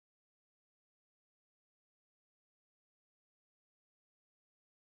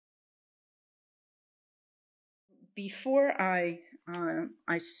Before I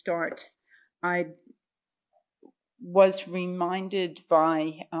start, I was reminded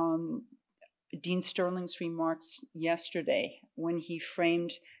by Dean Sterling's remarks yesterday when he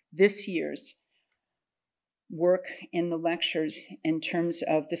framed this year's work in the lectures in terms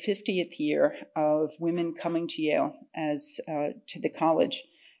of the 50th year of women coming to Yale as to the college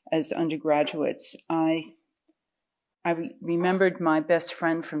as undergraduates. I remembered my best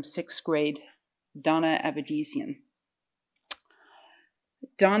friend from 6th grade, Donna Avedisian.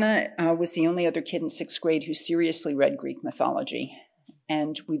 Donna was the only other kid in 6th grade who seriously read Greek mythology,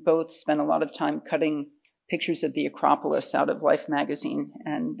 and we both spent a lot of time cutting pictures of the Acropolis out of Life magazine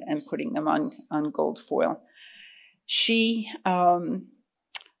and putting them on gold foil. She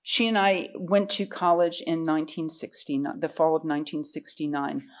and I went to college in 1969, the fall of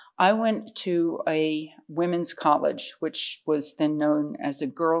 1969. I went to a women's college, which was then known as a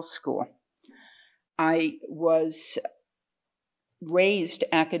girls' school. I was raised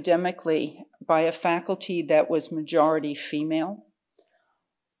academically by a faculty that was majority female.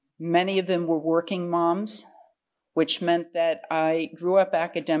 Many of them were working moms, which meant that I grew up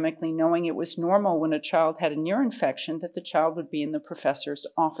academically knowing it was normal when a child had an ear infection that the child would be in the professor's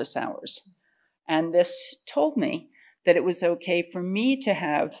office hours. And this told me that it was okay for me to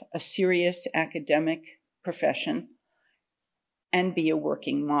have a serious academic profession and be a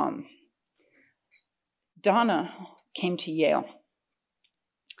working mom. Donna came to Yale.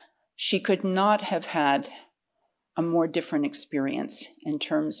 She could not have had a more different experience in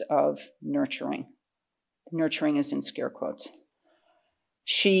terms of nurturing. Nurturing is in scare quotes.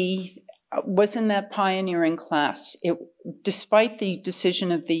 She was in that pioneering class. Despite the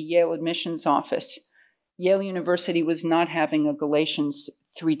decision of the Yale admissions office, Yale University was not having a Galatians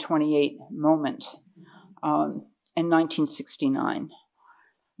 3:28 moment in 1969.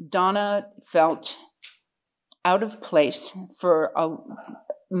 Donna felt out of place for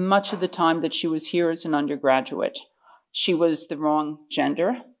much of the time that she was here as an undergraduate. She was the wrong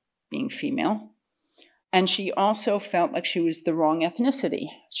gender, being female. And she also felt like she was the wrong ethnicity.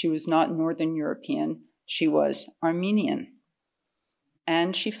 She was not Northern European. She was Armenian.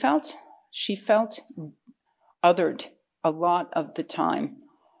 And she felt othered a lot of the time.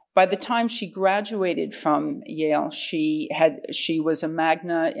 By the time she graduated from Yale, she was a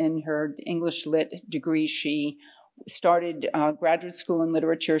magna in her English Lit degree. She started graduate school in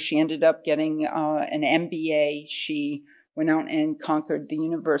literature. She ended up getting an MBA. She went out and conquered the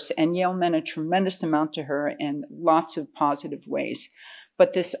universe, and Yale meant a tremendous amount to her in lots of positive ways.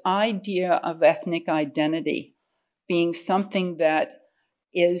 But this idea of ethnic identity being something that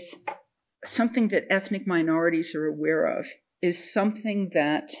ethnic minorities are aware of is something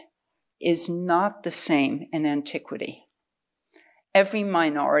that is not the same in antiquity. Every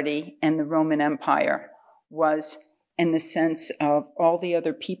minority in the Roman Empire was in the sense of all the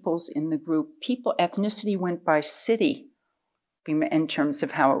other peoples in the group. Ethnicity went by city in terms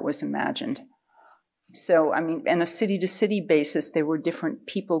of how it was imagined. So, in a city-to-city basis, there were different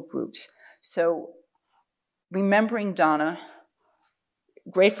people groups. So, remembering Donna,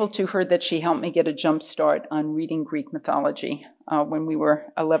 grateful to her that she helped me get a jump start on reading Greek mythology when we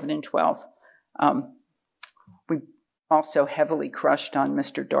were 11 and 12. We also heavily crushed on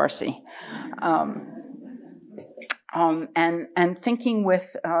Mr. Darcy. And thinking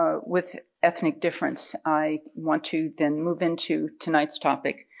with ethnic difference, I want to then move into tonight's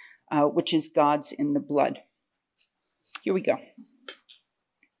topic, which is gods in the blood. Here we go.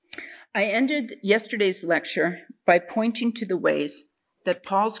 I ended yesterday's lecture by pointing to the ways that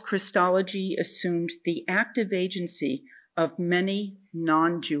Paul's Christology assumed the active agency of many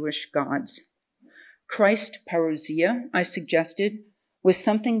non-Jewish gods. Christ parousia, I suggested, was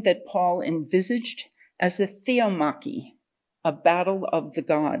something that Paul envisaged as a theomachy, a battle of the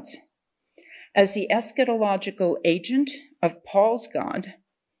gods. As the eschatological agent of Paul's God,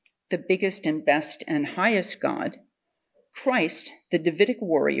 the biggest and best and highest God, Christ, the Davidic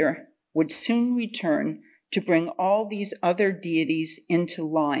warrior, would soon return to bring all these other deities into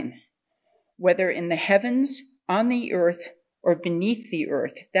line, whether in the heavens, on the earth, or beneath the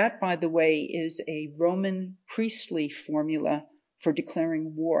earth. That, by the way, is a Roman priestly formula for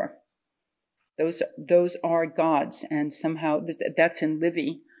declaring war. Those are gods, and somehow that's in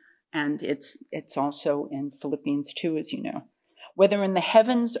Livy, and it's also in Philippians 2, as you know. Whether in the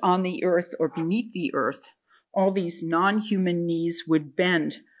heavens, on the earth, or beneath the earth, all these non-human knees would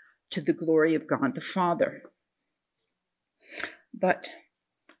bend to the glory of God the Father. But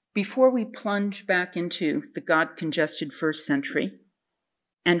before we plunge back into the God-congested first century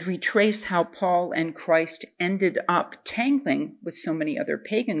and retrace how Paul and Christ ended up tangling with so many other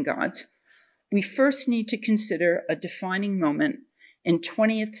pagan gods, we first need to consider a defining moment in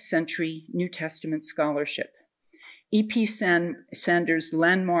 20th century New Testament scholarship. E.P. Sanders'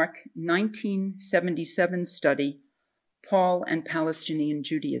 landmark 1977 study, Paul and Palestinian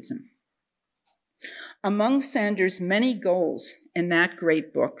Judaism. Among Sanders' many goals in that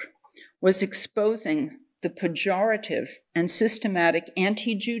great book was exposing the pejorative and systematic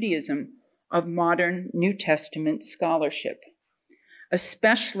anti-Judaism of modern New Testament scholarship,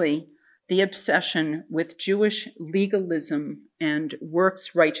 especially the obsession with Jewish legalism and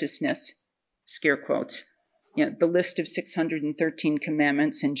works righteousness, scare quotes, the list of 613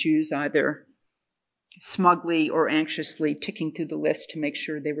 commandments, and Jews either smugly or anxiously ticking through the list to make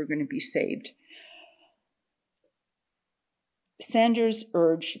sure they were going to be saved. Sanders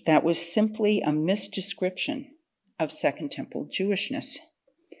urged that was simply a misdescription of Second Temple Jewishness.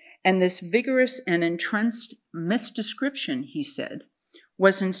 And this vigorous and entrenched misdescription, he said,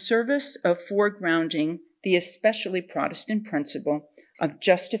 was in service of foregrounding the especially Protestant principle of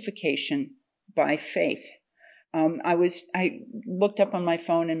justification by faith. I looked up on my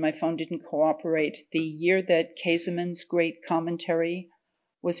phone, and my phone didn't cooperate. The year that Caseman's great commentary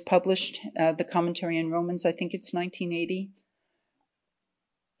was published, the commentary in Romans, I think it's 1980.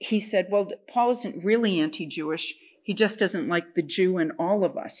 He said, well, Paul isn't really anti-Jewish. He just doesn't like the Jew in all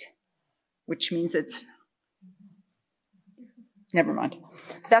of us, which means it's, never mind.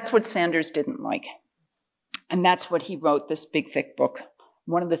 That's what Sanders didn't like. And that's what he wrote this big, thick book.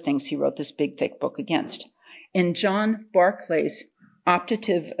 One of the things he wrote this big, thick book against. In John Barclay's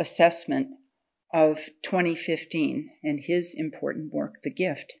optative assessment of 2015 and his important work, The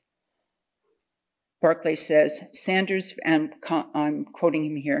Gift, Barclay says, Sanders, and I'm quoting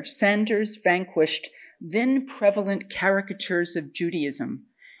him here, Sanders vanquished then prevalent caricatures of Judaism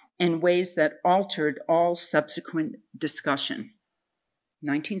in ways that altered all subsequent discussion.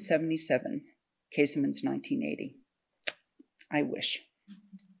 1977, Caseman's 1980. I wish.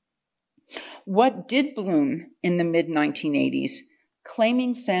 What did bloom in the mid-1980s,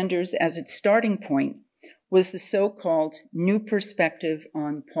 claiming Sanders as its starting point, was the so-called new perspective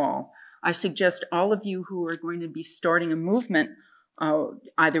on Paul. I suggest all of you who are going to be starting a movement,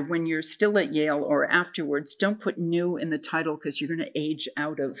 either when you're still at Yale or afterwards, don't put new in the title because you're going to age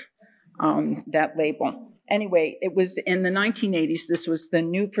out of that label. Anyway, it was in the 1980s, this was the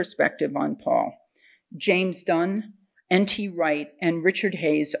new perspective on Paul. James Dunn, N.T. Wright, and Richard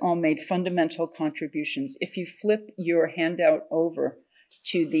Hayes all made fundamental contributions. If you flip your handout over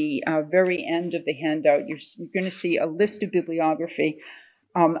to the very end of the handout, you're going to see a list of bibliography.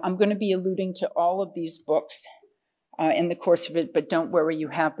 I'm going to be alluding to all of these books in the course of it, but don't worry, you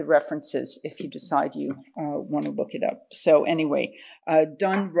have the references if you decide you want to look it up. So anyway,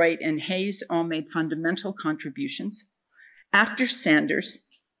 Dunn, Wright, and Hayes all made fundamental contributions. After Sanders,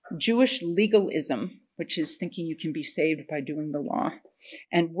 Jewish legalism, which is thinking you can be saved by doing the law,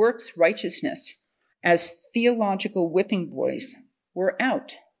 and works righteousness as theological whipping boys were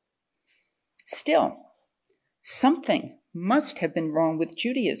out. Still, something must have been wrong with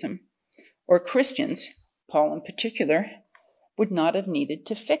Judaism, or Christians, Paul in particular, would not have needed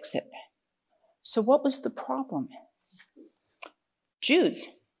to fix it. So what was the problem? Jews,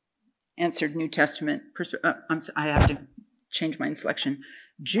 answered New Testament, I have to change my inflection.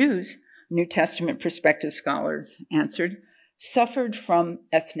 Jews, New Testament perspective scholars answered, suffered from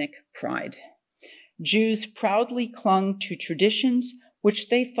ethnic pride. Jews proudly clung to traditions which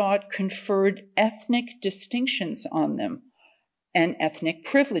they thought conferred ethnic distinctions on them and ethnic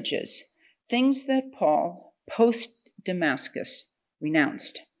privileges, things that Paul, post-Damascus,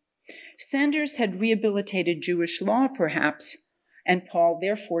 renounced. Sanders had rehabilitated Jewish law, perhaps, and Paul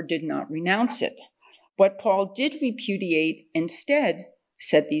therefore did not renounce it. What Paul did repudiate instead,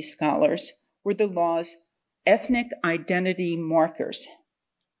 said these scholars, were the law's ethnic identity markers: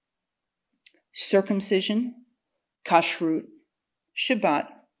 circumcision, kashrut, Shabbat,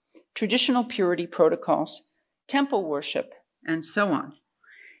 traditional purity protocols, temple worship, and so on.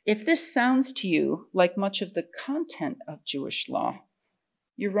 If this sounds to you like much of the content of Jewish law,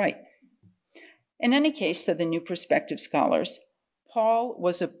 you're right. In any case, said the New Perspective scholars, Paul's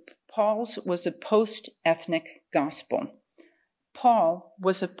was a post-ethnic gospel. Paul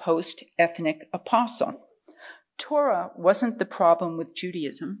was a post-ethnic apostle. Torah wasn't the problem with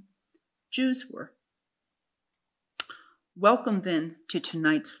Judaism. Jews were. Welcome then to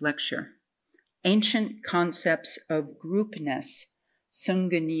tonight's lecture, Ancient Concepts of Groupness,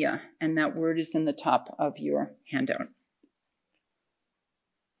 Sungania, and that word is in the top of your handout.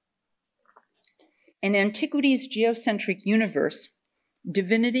 In antiquity's geocentric universe,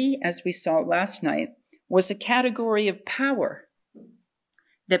 divinity, as we saw last night, was a category of power.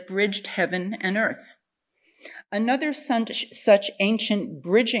 that bridged heaven and earth. Another such ancient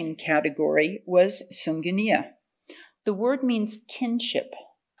bridging category was Sungunia. The word means kinship,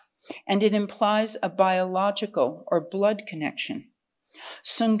 and it implies a biological or blood connection.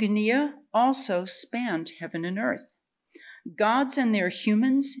 Sungunia also spanned heaven and earth. Gods and their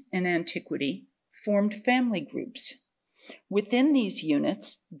humans in antiquity formed family groups. Within these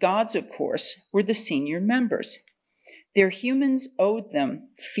units, gods, of course, were the senior members. Their humans owed them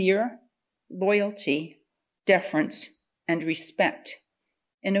fear, loyalty, deference, and respect.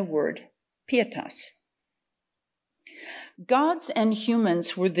 In a word, pietas. Gods and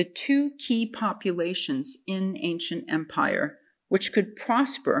humans were the two key populations in ancient empire, which could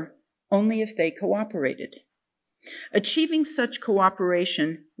prosper only if they cooperated. Achieving such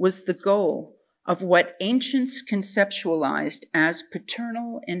cooperation was the goal of what ancients conceptualized as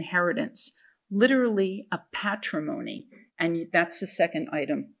paternal inheritance, literally a patrimony, and that's the second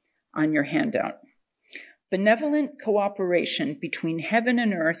item on your handout. Benevolent cooperation between heaven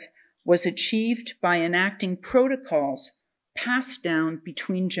and earth was achieved by enacting protocols passed down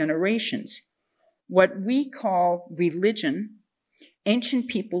between generations. What we call religion, ancient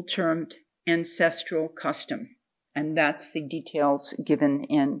people termed ancestral custom, and that's the details given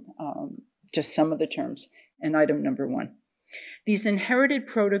in just some of the terms in item number 1. These inherited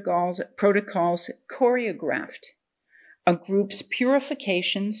protocols choreographed a group's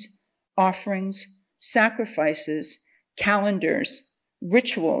purifications, offerings, sacrifices, calendars,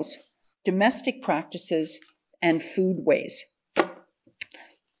 rituals, domestic practices, and food ways.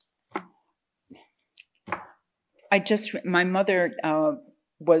 My mother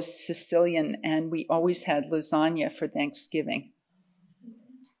was Sicilian, and we always had lasagna for Thanksgiving.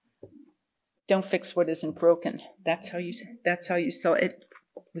 Don't fix what isn't broken. That's how you sell it.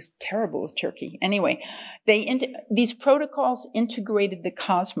 It was terrible with turkey. Anyway, these protocols integrated the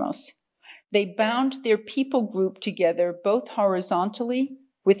cosmos. They bound their people group together both horizontally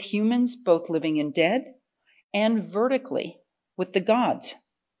with humans both living and dead, and vertically with the gods.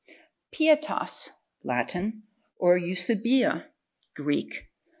 Pietas, Latin, or eusebia, Greek,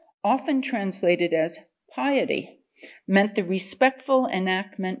 often translated as piety, meant the respectful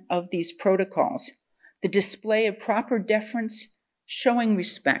enactment of these protocols, the display of proper deference, showing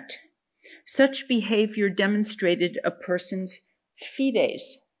respect. Such behavior demonstrated a person's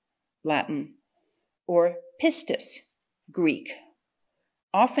fides, Latin, or pistis, Greek.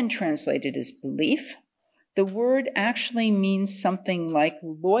 Often translated as belief, the word actually means something like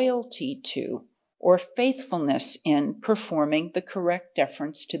loyalty to or faithfulness in performing the correct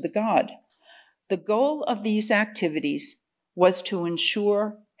deference to the god. The goal of these activities was to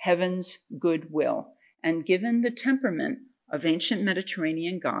ensure heaven's goodwill, and given the temperament of ancient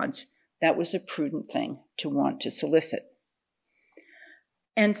Mediterranean gods, that was a prudent thing to want to solicit.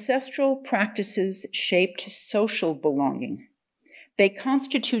 Ancestral practices shaped social belonging. They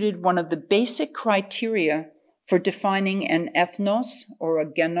constituted one of the basic criteria for defining an ethnos or a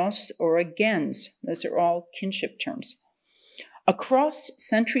genos or a gens. Those are all kinship terms. Across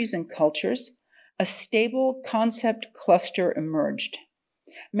centuries and cultures, a stable concept cluster emerged.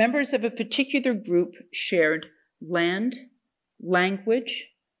 Members of a particular group shared land, language,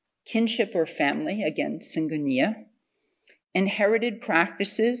 kinship or family, again, syngonia, inherited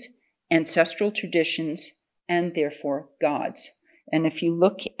practices, ancestral traditions, and therefore gods. And if you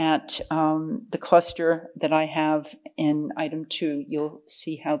look at the cluster that I have in item 2, you'll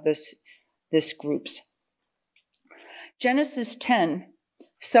see how this groups. Genesis 10,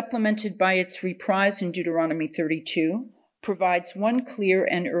 supplemented by its reprise in Deuteronomy 32, provides one clear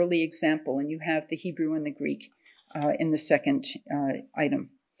and early example, and you have the Hebrew and the Greek in the second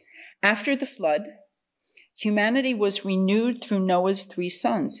item. After the flood, humanity was renewed through Noah's 3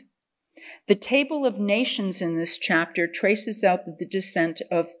 sons. The table of nations in this chapter traces out the descent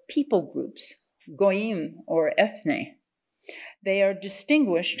of people groups, goyim or ethne. They are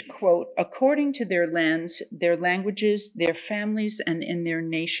distinguished, quote, according to their lands, their languages, their families, and in their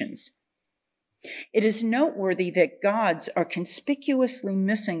nations. It is noteworthy that gods are conspicuously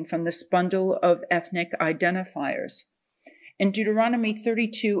missing from this bundle of ethnic identifiers. In Deuteronomy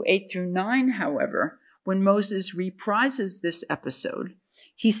 32, 8-9, however, when Moses reprises this episode,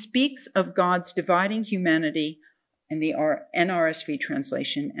 he speaks of God's dividing humanity in the NRSV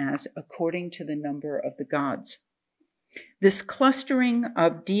translation as according to the number of the gods. This clustering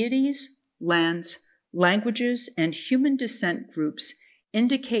of deities, lands, languages, and human descent groups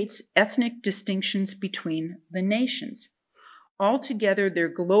indicates ethnic distinctions between the nations. Altogether, their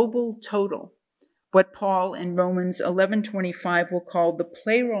global total, what Paul in Romans 11:25 will call the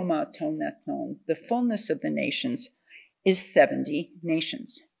pleroma ton ethnon, the fullness of the nations, is 70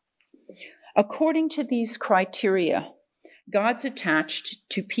 nations. According to these criteria, gods attached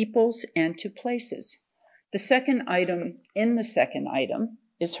to peoples and to places. The second item in the second item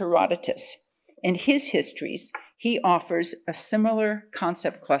is Herodotus. In his histories, he offers a similar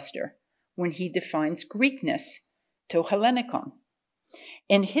concept cluster when he defines Greekness to Hellenikon.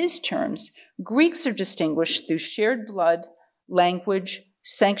 In his terms, Greeks are distinguished through shared blood, language,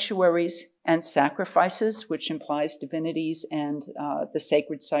 sanctuaries, and sacrifices, which implies divinities and the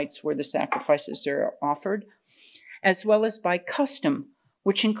sacred sites where the sacrifices are offered, as well as by custom,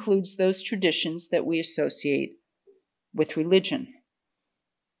 which includes those traditions that we associate with religion.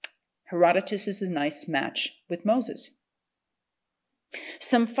 Herodotus is a nice match with Moses.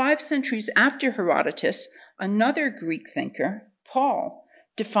 Some 5 centuries after Herodotus, another Greek thinker, Paul,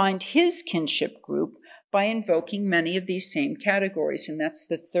 defined his kinship group by invoking many of these same categories, and that's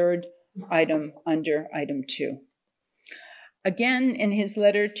the third item under item 2. Again, in his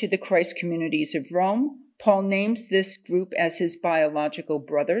letter to the Christ communities of Rome, Paul names this group as his biological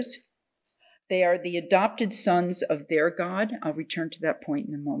brothers. They are the adopted sons of their God. I'll return to that point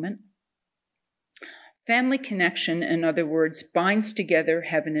in a moment. Family connection, in other words, binds together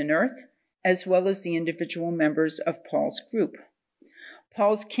heaven and earth, as well as the individual members of Paul's group.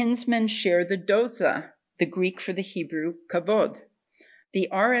 Paul's kinsmen share the doxa, the Greek for the Hebrew kavod. The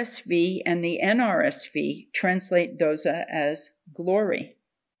RSV and the NRSV translate doxa as glory,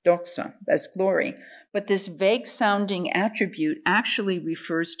 doxa, as glory, but this vague-sounding attribute actually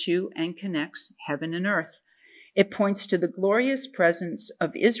refers to and connects heaven and earth. It points to the glorious presence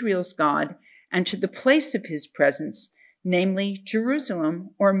of Israel's God and to the place of his presence, namely Jerusalem,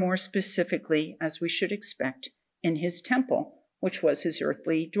 or more specifically, as we should expect, in his temple, which was his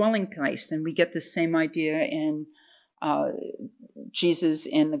earthly dwelling place. And we get the same idea in Jesus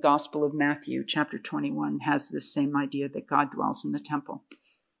in the Gospel of Matthew, chapter 21, has this same idea that God dwells in the temple.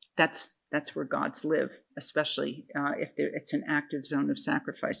 That's where gods live, especially if it's an active zone of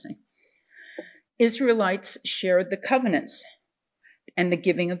sacrificing. Israelites shared the covenants and the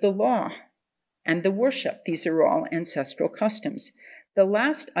giving of the law and the worship. These are all ancestral customs. The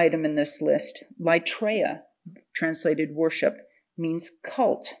last item in this list, Litreia, translated worship, means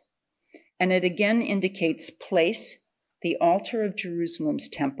cult, and it again indicates place, the altar of Jerusalem's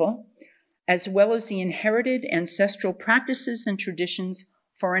temple, as well as the inherited ancestral practices and traditions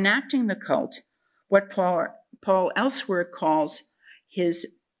for enacting the cult, what Paul elsewhere calls his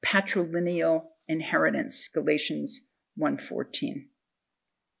patrilineal inheritance, Galatians 1:14.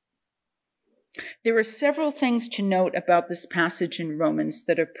 There are several things to note about this passage in Romans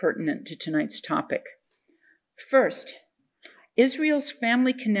that are pertinent to tonight's topic. First, Israel's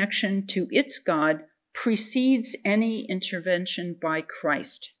family connection to its God precedes any intervention by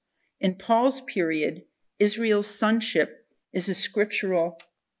Christ. In Paul's period, Israel's sonship is a scriptural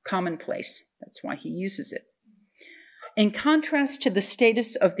commonplace. That's why he uses it. In contrast to the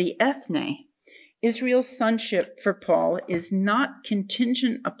status of the ethne, Israel's sonship for Paul is not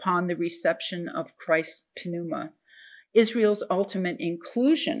contingent upon the reception of Christ's pneuma. Israel's ultimate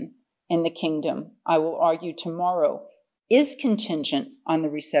inclusion in the kingdom, I will argue tomorrow, is contingent on the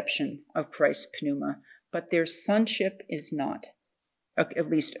reception of Christ's pneuma, but their sonship is not, at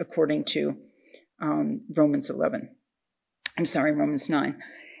least according to Romans 9.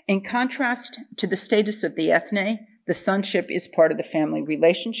 In contrast to the status of the ethne, the sonship is part of the family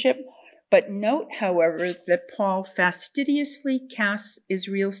relationship. But note, however, that Paul fastidiously casts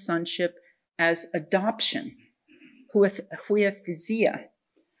Israel's sonship as adoption, huiothesia,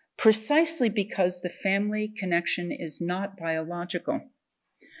 precisely because the family connection is not biological.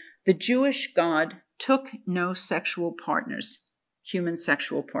 The Jewish God took no sexual partners, human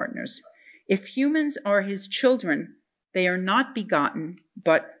sexual partners. If humans are his children, they are not begotten,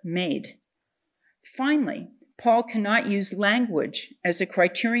 but made. Finally, Paul cannot use language as a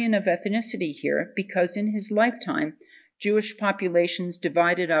criterion of ethnicity here because in his lifetime, Jewish populations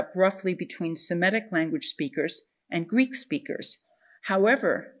divided up roughly between Semitic language speakers and Greek speakers.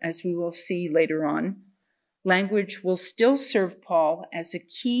 However, as we will see later on, language will still serve Paul as a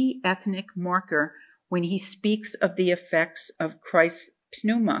key ethnic marker when he speaks of the effects of Christ's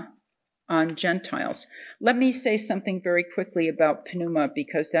pneuma on Gentiles. Let me say something very quickly about pneuma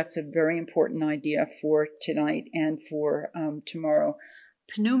because that's a very important idea for tonight and for tomorrow.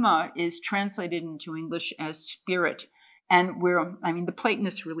 Pneuma is translated into English as spirit, and the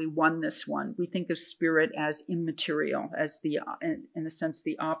Platonists really won this one. We think of spirit as immaterial, as in a sense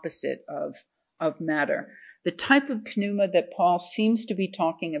the opposite of matter. The type of pneuma that Paul seems to be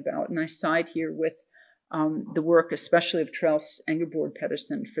talking about, and I side here with the work, especially of Trels Engelbord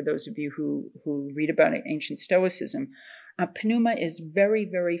Pedersen, for those of you who read about ancient Stoicism. Pneuma is very,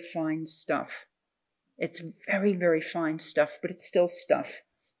 very fine stuff. It's very, very fine stuff, but it's still stuff.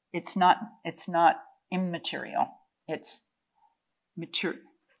 It's not immaterial. It's material.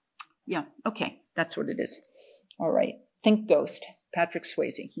 Yeah, okay, that's what it is. All right. Think Ghost, Patrick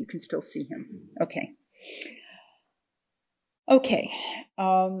Swayze. You can still see him. Okay. Okay.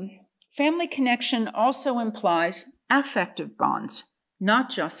 Family connection also implies affective bonds, not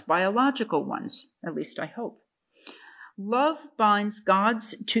just biological ones, at least I hope. Love binds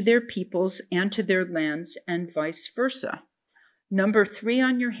gods to their peoples and to their lands, and vice versa. Number 3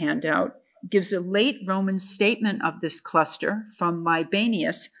 on your handout gives a late Roman statement of this cluster from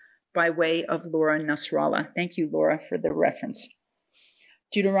Libanius by way of Laura Nasrallah. Thank you, Laura, for the reference.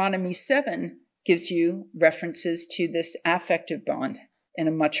 Deuteronomy 7 gives you references to this affective bond in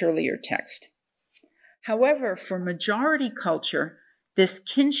a much earlier text. However, for majority culture, this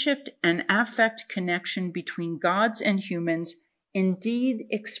kinship and affect connection between gods and humans indeed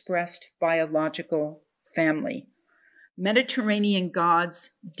expressed biological family. Mediterranean gods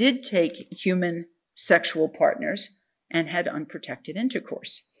did take human sexual partners and had unprotected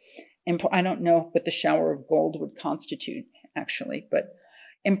intercourse. And I don't know what the shower of gold would constitute, actually, but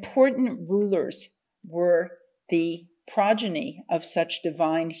important rulers were the progeny of such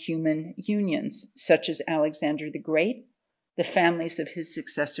divine human unions, such as Alexander the Great, the families of his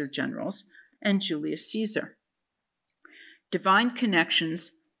successor generals, and Julius Caesar. Divine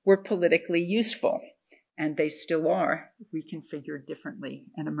connections were politically useful, and they still are, reconfigured differently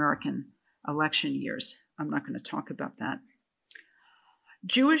in American election years. I'm not going to talk about that.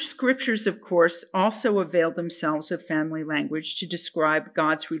 Jewish scriptures, of course, also avail themselves of family language to describe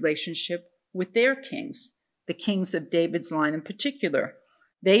God's relationship with their kings, the kings of David's line in particular.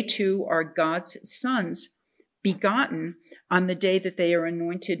 They too are God's sons, begotten on the day that they are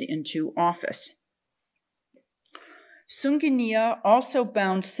anointed into office. Sunginia also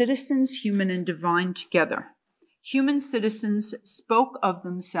bound citizens, human and divine, together. Human citizens spoke of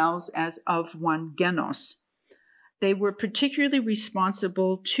themselves as of one genos. They were particularly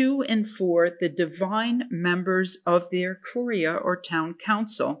responsible to and for the divine members of their curia or town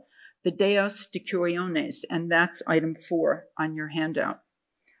council, the Deus Decuriones, and that's item 4 on your handout.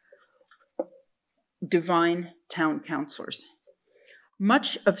 Divine town councilors.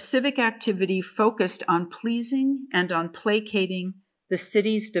 Much of civic activity focused on pleasing and on placating the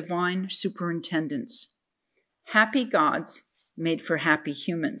city's divine superintendents. Happy gods made for happy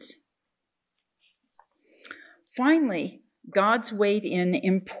humans. Finally, gods weighed in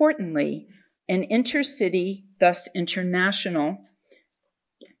importantly in intercity, thus international.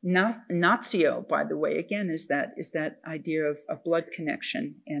 Natio, by the way, again, is that idea of a blood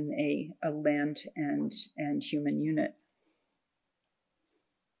connection in a land and human unit.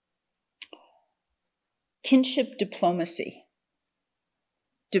 Kinship diplomacy.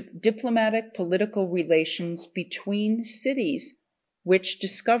 Diplomatic political relations between cities which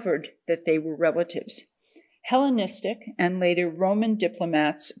discovered that they were relatives. Hellenistic and later Roman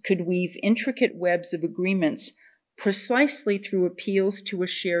diplomats could weave intricate webs of agreements precisely through appeals to a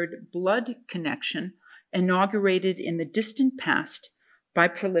shared blood connection inaugurated in the distant past by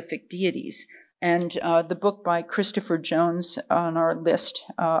prolific deities. And the book by Christopher Jones on our list,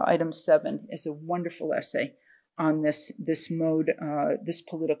 item 7, is a wonderful essay on this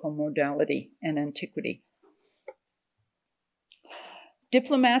political modality in antiquity.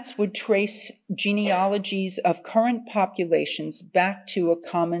 Diplomats would trace genealogies of current populations back to a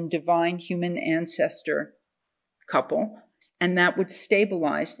common divine human ancestor couple, and that would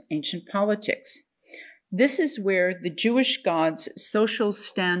stabilize ancient politics. This is where the Jewish gods' social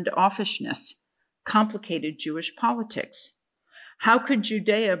standoffishness complicated Jewish politics. How could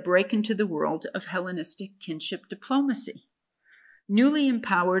Judea break into the world of Hellenistic kinship diplomacy? Newly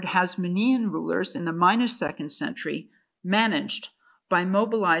empowered Hasmonean rulers in the minor 2nd century managed by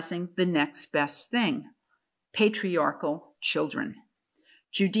mobilizing the next best thing, patriarchal children.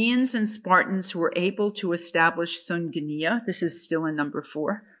 Judeans and Spartans were able to establish Sunginia, this is still in number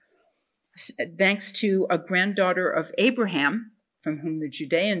 4, thanks to a granddaughter of Abraham, from whom the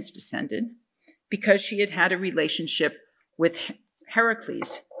Judeans descended, because she had had a relationship with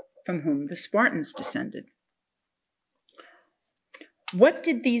Heracles, from whom the Spartans descended. What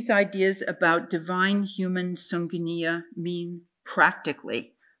did these ideas about divine human Sunginia mean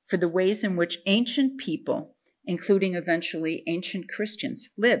practically for the ways in which ancient people, including eventually ancient Christians,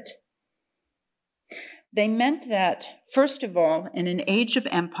 lived? They meant that, first of all, in an age of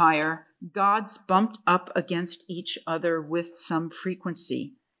empire, gods bumped up against each other with some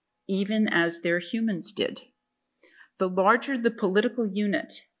frequency, even as their humans did. The larger the political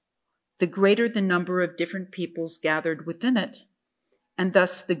unit, the greater the number of different peoples gathered within it, and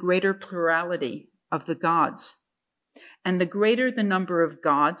thus the greater plurality of the gods. And the greater the number of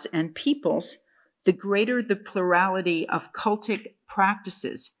gods and peoples, the greater the plurality of cultic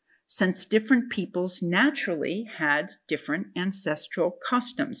practices, since different peoples naturally had different ancestral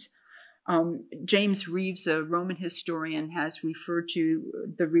customs. James Reeves, a Roman historian, has referred to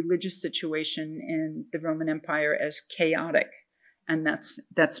the religious situation in the Roman Empire as chaotic, and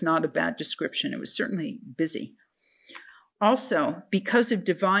that's not a bad description. It was certainly busy. Also, because of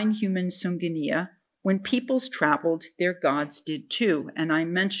divine human sungenia, when peoples traveled, their gods did too. And I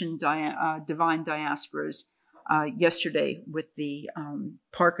mentioned divine diasporas yesterday with the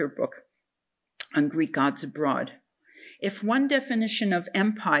Parker book on Greek gods abroad. If one definition of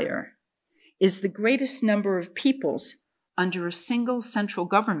empire is the greatest number of peoples under a single central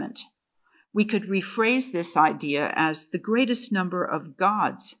government, we could rephrase this idea as the greatest number of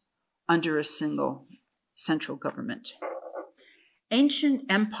gods under a single central government. Ancient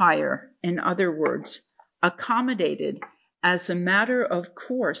empire, in other words, accommodated as a matter of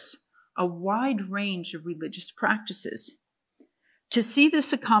course a wide range of religious practices. To see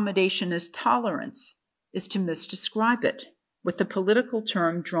this accommodation as tolerance is to misdescribe it with the political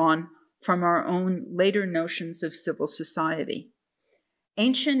term drawn from our own later notions of civil society.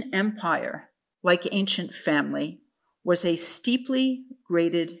 Ancient empire, like ancient family, was a steeply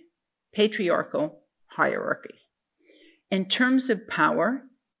graded patriarchal hierarchy. In terms of power,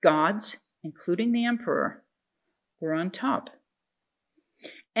 gods, including the emperor, were on top.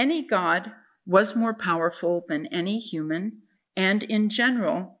 Any god was more powerful than any human, and in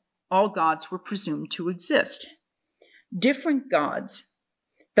general, all gods were presumed to exist. Different gods,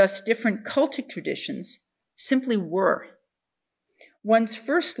 thus different cultic traditions, simply were. One's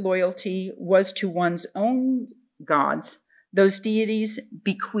first loyalty was to one's own gods, those deities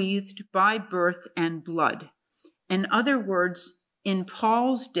bequeathed by birth and blood. In other words, in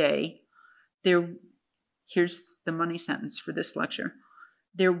Paul's day, here's the money sentence for this lecture,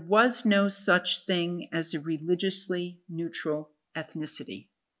 there was no such thing as a religiously neutral ethnicity,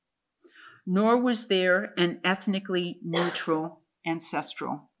 nor was there an ethnically neutral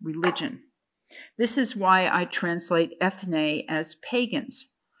ancestral religion. This is why I translate ethne as pagans.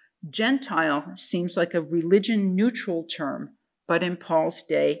 Gentile seems like a religion-neutral term, but in Paul's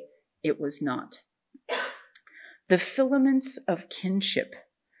day, it was not. The filaments of kinship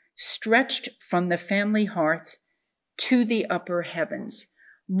stretched from the family hearth to the upper heavens.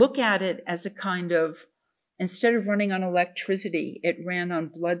 Look at it as a kind of, instead of running on electricity, it ran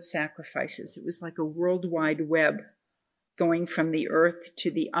on blood sacrifices. It was like a worldwide web going from the earth to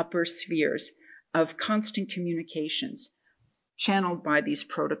the upper spheres of constant communications, channeled by these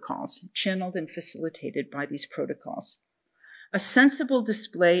protocols, channeled and facilitated by these protocols. A sensible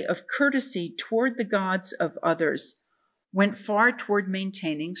display of courtesy toward the gods of others went far toward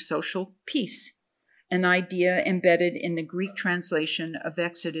maintaining social peace, an idea embedded in the Greek translation of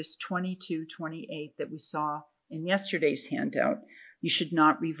Exodus 22:28 that we saw in yesterday's handout. You should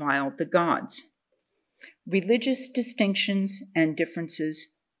not revile the gods. Religious distinctions and differences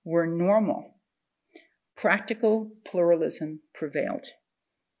were normal. Practical pluralism prevailed.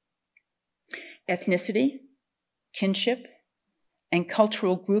 Ethnicity, kinship, and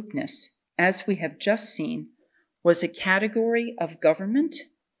cultural groupness, as we have just seen, was a category of government,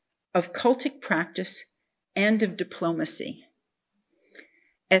 of cultic practice, and of diplomacy.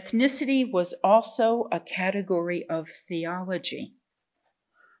 Ethnicity was also a category of theology,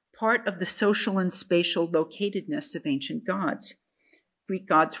 part of the social and spatial locatedness of ancient gods. Greek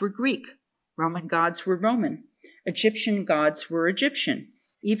gods were Greek, Roman gods were Roman, Egyptian gods were Egyptian,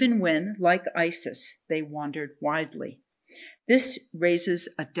 even when, like Isis, they wandered widely. This raises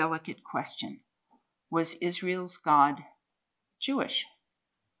a delicate question. Was Israel's God Jewish?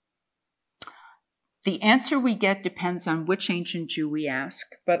 The answer we get depends on which ancient Jew we ask,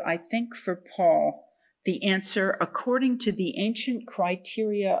 but I think for Paul, the answer, according to the ancient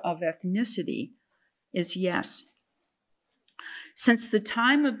criteria of ethnicity, is yes. Since the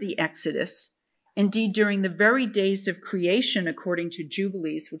time of the Exodus, indeed during the very days of creation, according to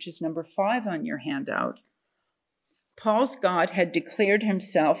Jubilees, which is number 5 on your handout, Paul's God had declared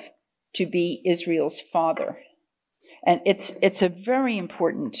himself to be Israel's father. And it's a very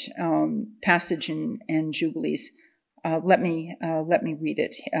important passage in Jubilees. Let me read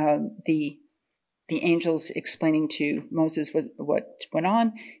it. The angels explaining to Moses what went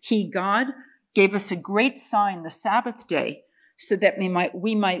on. He, God, gave us a great sign, the Sabbath day, so that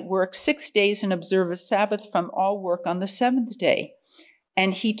we might work 6 days and observe a Sabbath from all work on the 7th day.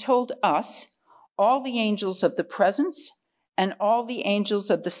 And he told us, all the angels of the presence and all the angels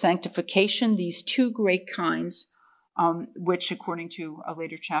of the sanctification, these two great kinds, which according to a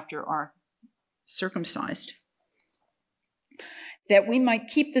later chapter are circumcised, that we might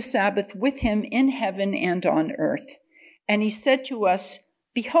keep the Sabbath with him in heaven and on earth. And he said to us,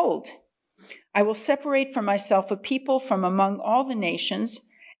 behold, I will separate for myself a people from among all the nations,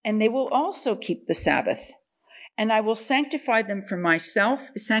 and they will also keep the Sabbath. And I will sanctify them for myself.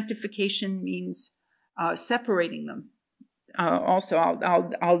 Sanctification means separating them. Also,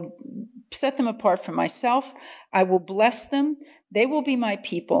 I'll set them apart for myself. I will bless them. They will be my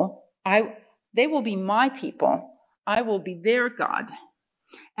people. They will be my people. I will be their God.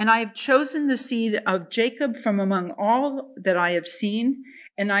 And I have chosen the seed of Jacob from among all that I have seen,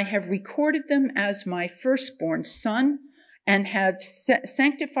 and I have recorded them as my firstborn son, and have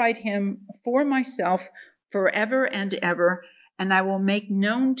sanctified him for myself forever and ever, and I will make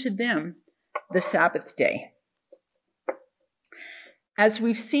known to them the Sabbath day. As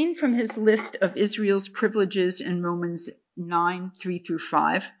we've seen from his list of Israel's privileges in Romans 9, 3 through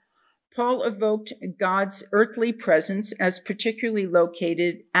 5, Paul evoked God's earthly presence as particularly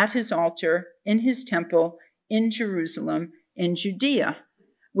located at his altar, in his temple, in Jerusalem, in Judea,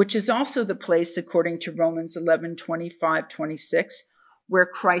 which is also the place, according to Romans 11, 25, 26, where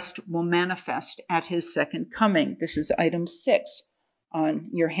Christ will manifest at his second coming. This is item 6 on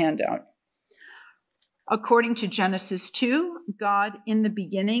your handout. According to Genesis 2, God in the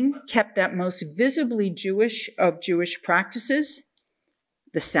beginning kept that most visibly Jewish of Jewish practices,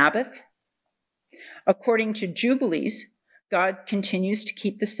 the Sabbath. According to Jubilees, God continues to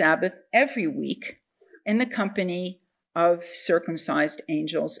keep the Sabbath every week in the company of circumcised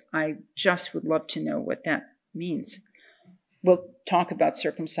angels. I just would love to know what that means. We'll talk about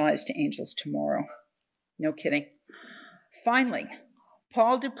circumcised angels tomorrow. No kidding. Finally,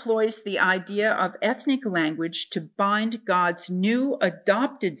 Paul deploys the idea of ethnic language to bind God's new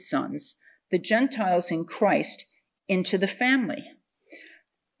adopted sons, the Gentiles in Christ, into the family.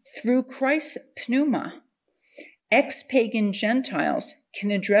 Through Christ's pneuma, ex-pagan Gentiles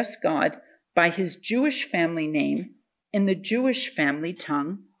can address God by his Jewish family name in the Jewish family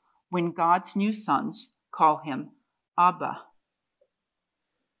tongue when God's new sons call him Abba.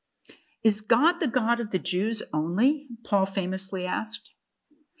 Is God the God of the Jews only? Paul famously asked.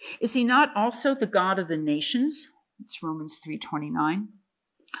 Is he not also the God of the nations? It's Romans 3:29.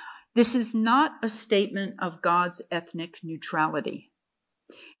 This is not a statement of God's ethnic neutrality.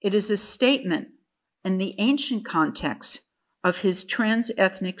 It is a statement in the ancient context of his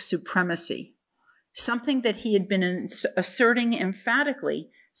trans-ethnic supremacy, something that he had been asserting emphatically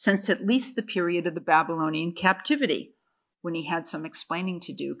since at least the period of the Babylonian captivity, when he had some explaining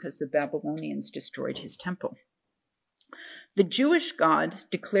to do because the Babylonians destroyed his temple. The Jewish God,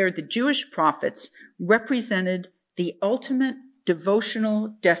 declared the Jewish prophets, represented the ultimate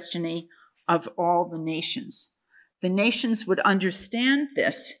devotional destiny of all the nations. The nations would understand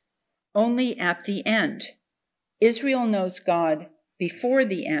this only at the end. Israel knows God before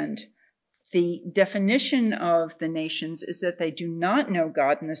the end. The definition of the nations is that they do not know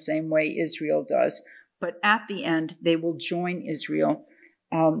God in the same way Israel does, but at the end, they will join Israel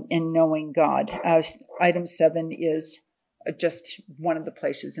in knowing God. Item 7 is just one of the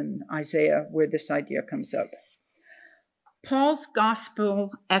places in Isaiah where this idea comes up. Paul's gospel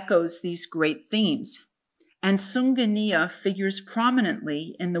echoes these great themes, and Sungania figures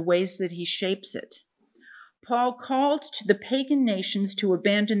prominently in the ways that he shapes it. Paul called to the pagan nations to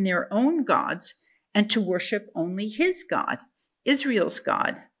abandon their own gods and to worship only his God, Israel's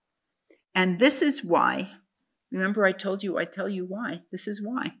God. And this is why, remember I tell you why. This is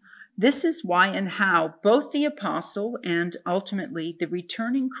why. This is why and how both the apostle and ultimately the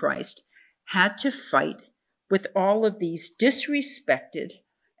returning Christ had to fight with all of these disrespected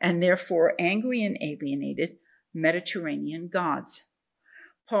and therefore angry and alienated Mediterranean gods.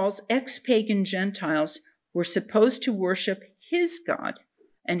 Paul's ex-pagan Gentiles were supposed to worship his God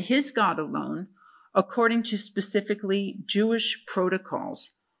and his God alone, according to specifically Jewish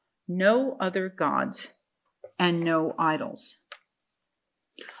protocols. No other gods and no idols.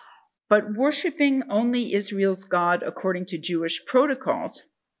 But worshiping only Israel's God according to Jewish protocols,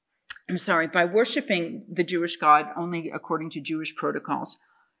 by worshiping the Jewish God only according to Jewish protocols,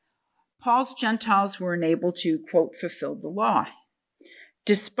 Paul's Gentiles were enabled to, quote, fulfill the law.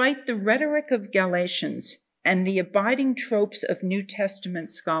 Despite the rhetoric of Galatians and the abiding tropes of New Testament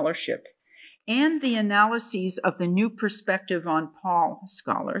scholarship and the analyses of the New Perspective on Paul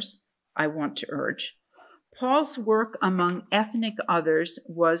scholars, I want to urge, Paul's work among ethnic others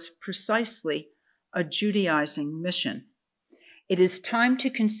was precisely a Judaizing mission. it is time to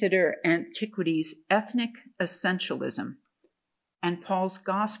consider antiquity's ethnic essentialism and Paul's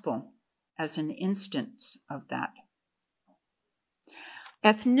gospel as an instance of that.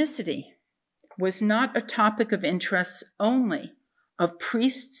 Ethnicity was not a topic of interest only of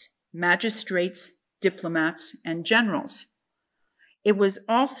priests, magistrates, diplomats, and generals. It was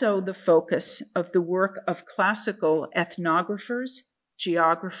also the focus of the work of classical ethnographers,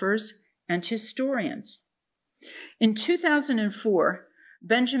 geographers, and historians. In 2004,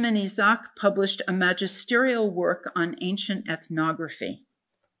 Benjamin Isaac published a magisterial work on ancient ethnography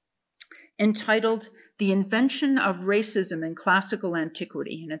entitled The Invention of Racism in Classical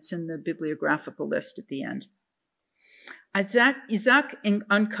Antiquity, and it's in the bibliographical list at the end. Isaac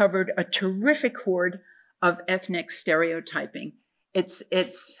uncovered a terrific hoard of ethnic stereotyping. It's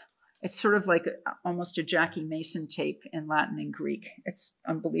sort of like almost a Jackie Mason tape in Latin and Greek. It's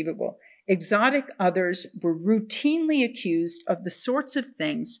unbelievable. Exotic others were routinely accused of the sorts of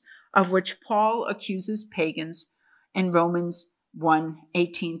things of which Paul accuses pagans in Romans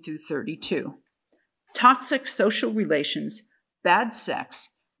 1:18 through 32. Toxic social relations, bad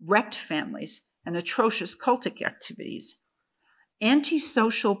sex, wrecked families, and atrocious cultic activities.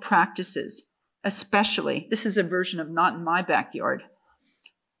 Antisocial practices, especially, this is a version of Not in My Backyard,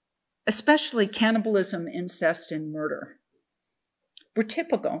 especially cannibalism, incest, and murder, were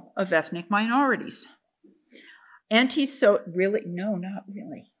typical of ethnic minorities. Really? No, not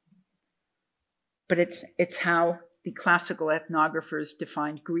really. But it's how the classical ethnographers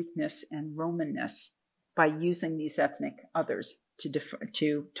defined Greekness and Romanness by using these ethnic others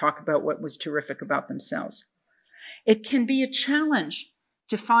to talk about what was terrific about themselves. It can be a challenge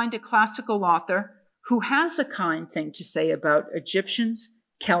to find a classical author who has a kind thing to say about Egyptians,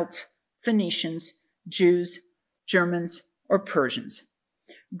 Celts, Phoenicians, Jews, Germans, or Persians.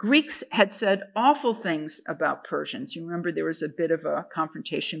 Greeks had said awful things about Persians. You remember there was a bit of a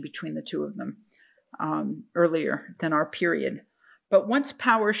confrontation between the two of them earlier than our period. But once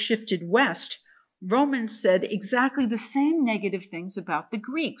power shifted west, Romans said exactly the same negative things about the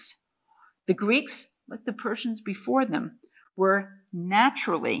Greeks. The Greeks, like the Persians before them, were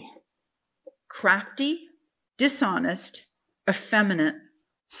naturally crafty, dishonest, effeminate,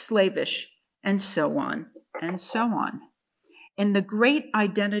 slavish, and so on, and so on. In the great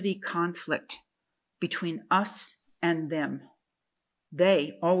identity conflict between us and them,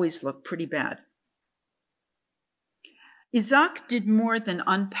 they always look pretty bad. Isaac did more than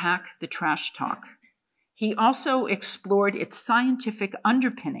unpack the trash talk. He also explored its scientific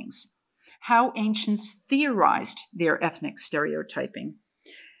underpinnings, how ancients theorized their ethnic stereotyping.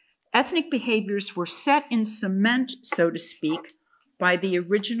 Ethnic behaviors were set in cement, so to speak, by the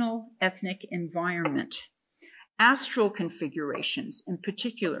original ethnic environment. Astral configurations, in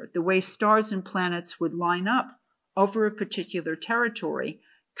particular, the way stars and planets would line up over a particular territory,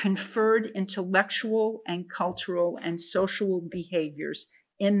 conferred intellectual and cultural and social behaviors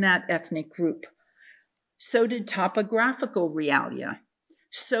in that ethnic group. So did topographical realia.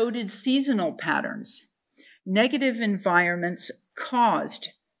 So did seasonal patterns. Negative environments caused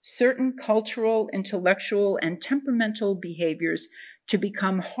certain cultural, intellectual, and temperamental behaviors to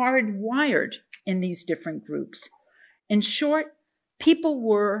become hardwired in these different groups. In short, people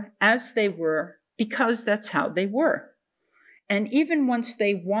were as they were because that's how they were. And even once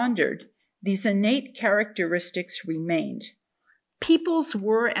they wandered, these innate characteristics remained. Peoples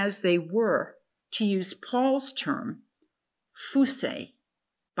were as they were, to use Paul's term, phusei,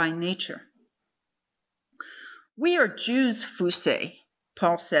 by nature. We are Jews, phusei,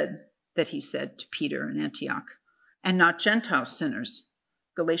 Paul said that he said to Peter in Antioch, and not Gentile sinners,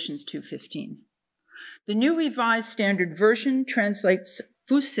 Galatians 2:15. The New Revised Standard Version translates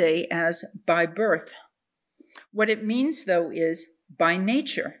phusei as by birth. What it means, though, is by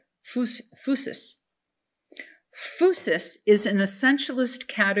nature, phusis. Phusis is an essentialist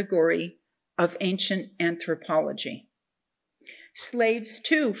category of ancient anthropology. Slaves,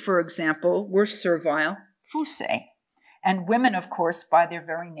 too, for example, were servile phusei, and women, of course, by their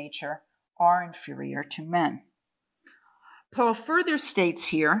very nature, are inferior to men. Paul further states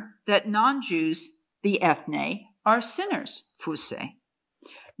here that non-Jews, the ethne, are sinners, phusei.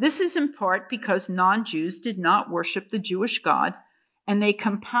 This is in part because non-Jews did not worship the Jewish God, and they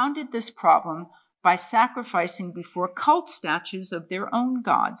compounded this problem by sacrificing before cult statues of their own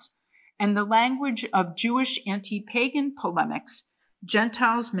gods. In the language of Jewish anti-pagan polemics,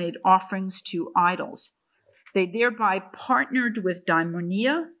 Gentiles made offerings to idols. They thereby partnered with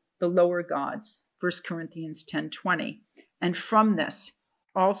daimonia, the lower gods, 1 Corinthians 10:20, and from this,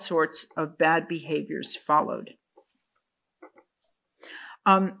 all sorts of bad behaviors followed.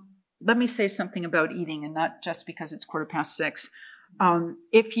 let me say something about eating, and not just because it's 6:15.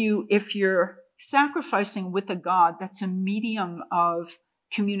 If you're sacrificing with a god, that's a medium of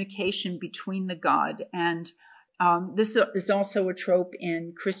communication between the god. And this is also a trope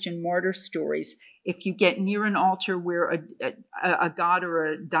in Christian martyr stories. If you get near an altar where a god or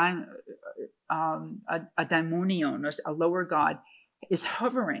a daimonion, or a lower god, is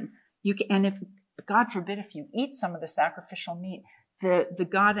hovering, and if, God forbid, if you eat some of the sacrificial meat, the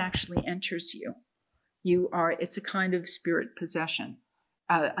god actually enters you. It's a kind of spirit possession,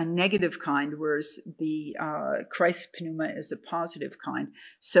 a negative kind, whereas the Christ pneuma is a positive kind.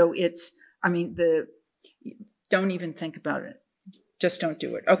 So don't even think about it. Just don't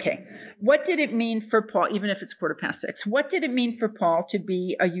do it. Okay. What did it mean for Paul, even if it's 6:15? What did it mean for Paul to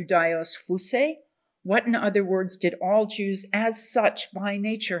be a Judaios phusei? What, in other words, did all Jews as such by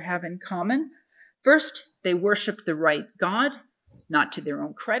nature have in common? First, they worshiped the right God, not to their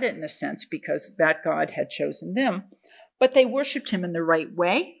own credit in a sense, because that God had chosen them, but they worshiped him in the right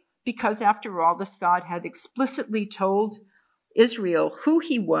way, because after all, this God had explicitly told Israel who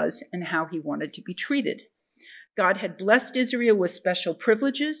he was and how he wanted to be treated. God had blessed Israel with special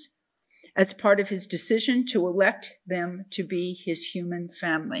privileges as part of his decision to elect them to be his human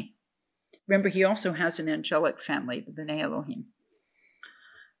family. Remember, he also has an angelic family, the B'nai Elohim.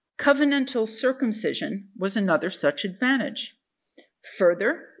 Covenantal circumcision was another such advantage.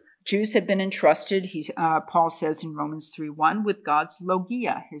 Further, Jews had been entrusted, Paul says in Romans 3:1, with God's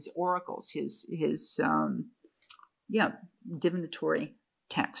logia, his oracles, his divinatory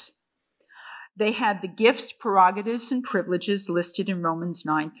texts. They had the gifts, prerogatives, and privileges listed in Romans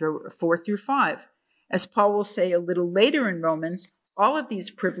 4-5. As Paul will say a little later in Romans, all of these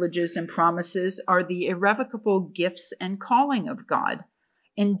privileges and promises are the irrevocable gifts and calling of God.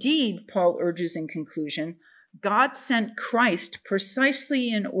 Indeed, Paul urges in conclusion, God sent Christ precisely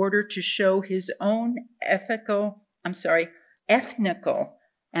in order to show his own ethnical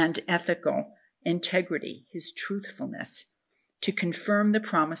and ethical integrity, his truthfulness, to confirm the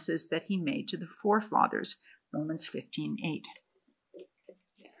promises that he made to the forefathers, Romans 15:8.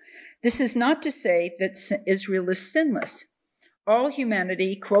 This is not to say that Israel is sinless. All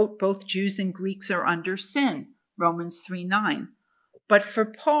humanity, quote, both Jews and Greeks are under sin, Romans 3:9. But for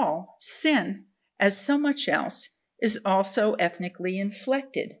Paul, sin, as so much else, is also ethnically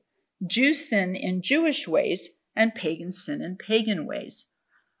inflected. Jews sin in Jewish ways, and pagans sin in pagan ways.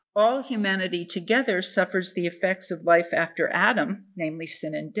 All humanity together suffers the effects of life after Adam, namely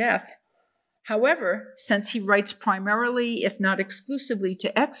sin and death. However, since he writes primarily, if not exclusively,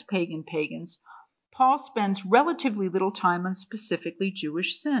 to ex-pagan pagans, Paul spends relatively little time on specifically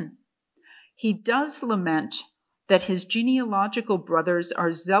Jewish sin. He does lament that his genealogical brothers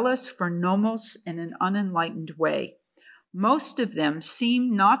are zealous for nomos in an unenlightened way. Most of them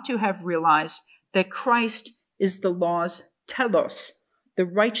seem not to have realized that Christ is the law's telos, the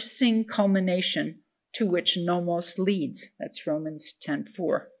righteousing culmination to which nomos leads. That's Romans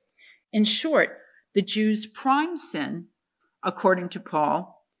 10:4. In short, the Jews' prime sin, according to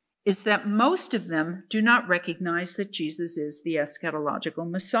Paul, is that most of them do not recognize that Jesus is the eschatological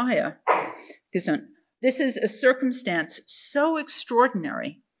Messiah. This is a circumstance so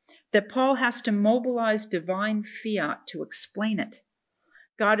extraordinary that Paul has to mobilize divine fiat to explain it.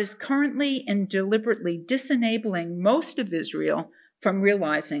 God is currently and deliberately disenabling most of Israel from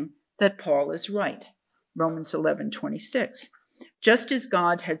realizing that Paul is right, Romans 11:26, just as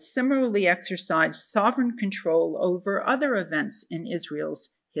God had similarly exercised sovereign control over other events in Israel's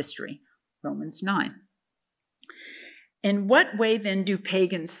history, Romans 9. In what way then do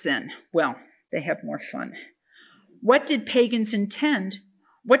pagans sin? Well, they have more fun. What did pagans intend?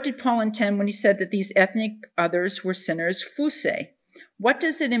 What did Paul intend when he said that these ethnic others were sinners, phusei? What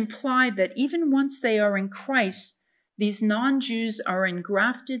does it imply that even once they are in Christ, these non-Jews are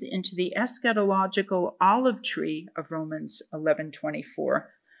engrafted into the eschatological olive tree of Romans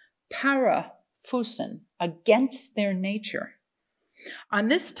 11:24, para phusin, against their nature? On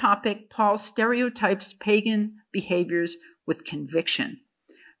this topic, Paul stereotypes pagan behaviors with conviction.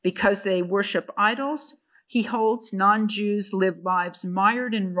 Because they worship idols, he holds non-Jews live lives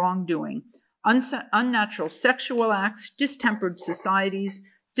mired in wrongdoing, unnatural sexual acts, distempered societies,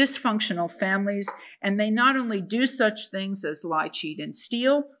 dysfunctional families, and they not only do such things as lie, cheat, and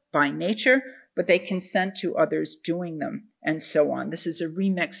steal by nature, but they consent to others doing them, and so on. This is a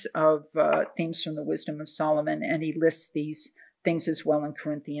remix of themes from the Wisdom of Solomon, and he lists these things as well in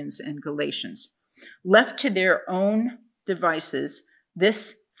Corinthians and Galatians. Left to their own devices,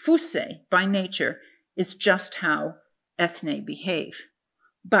 this phusei, by nature, is just how ethne behave.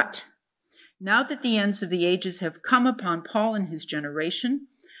 But now that the ends of the ages have come upon Paul and his generation,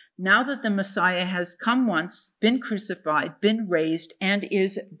 Now that the Messiah has come once, been crucified, been raised, and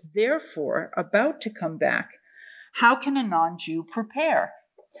is therefore about to come back, how can a non-Jew prepare?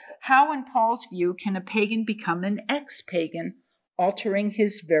 How, in Paul's view, can a pagan become an ex-pagan, altering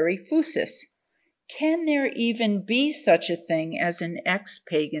his very phusis? Can there even be such a thing as an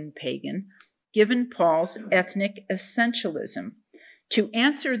ex-pagan pagan, given Paul's ethnic essentialism? To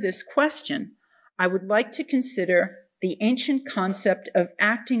answer this question, I would like to consider the ancient concept of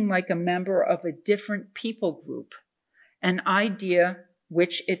acting like a member of a different people group, an idea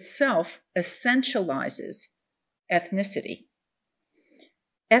which itself essentializes ethnicity.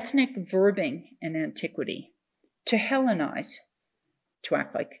 Ethnic verbing in antiquity: to Hellenize, to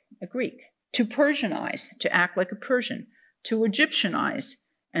act like a Greek; to Persianize, to act like a Persian; to Egyptianize,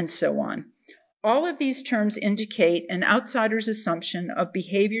 and so on. All of these terms indicate an outsider's assumption of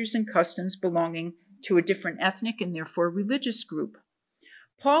behaviors and customs belonging to a different ethnic and therefore religious group.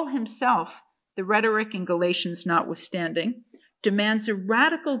 Paul himself, the rhetoric in Galatians notwithstanding, demands a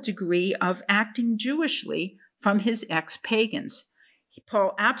radical degree of acting Jewishly from his ex-pagans.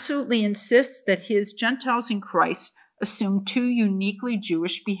 Paul absolutely insists that his Gentiles in Christ assume two uniquely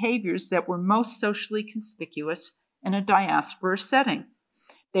Jewish behaviors that were most socially conspicuous in a diaspora setting.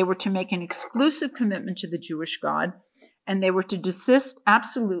 They were to make an exclusive commitment to the Jewish God, and they were to desist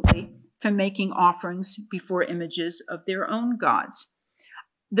absolutely from making offerings before images of their own gods.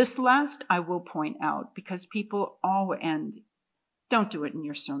 This last I will point out because people don't do it in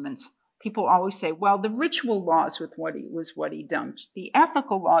your sermons. People always say, well, the ritual laws was what he dumped. The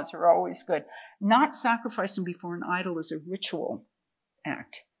ethical laws are always good. Not sacrificing before an idol is a ritual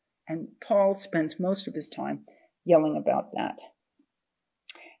act. And Paul spends most of his time yelling about that.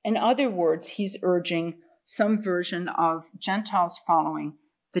 In other words, he's urging some version of Gentiles following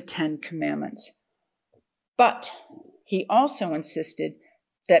the 10 Commandments. But he also insisted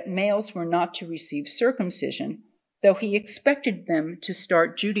that males were not to receive circumcision, though he expected them to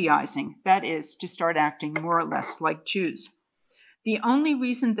start Judaizing, that is, to start acting more or less like Jews. The only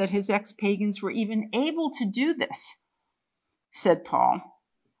reason that his ex-pagans were even able to do this, said Paul,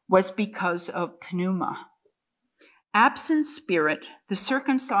 was because of pneuma. Absent spirit, the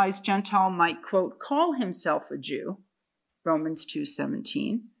circumcised Gentile might, quote, call himself a Jew, Romans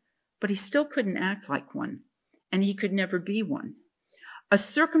 2:17, but he still couldn't act like one, and he could never be one. A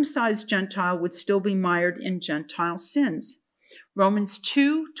circumcised Gentile would still be mired in Gentile sins. Romans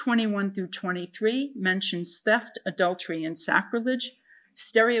 2:21 through 23 mentions theft, adultery, and sacrilege,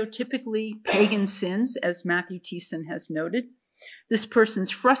 stereotypically pagan sins, as Matthew Thiessen has noted. This person's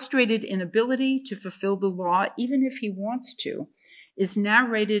frustrated inability to fulfill the law, even if he wants to, is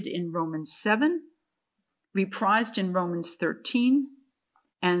narrated in Romans 7, reprised in Romans 13,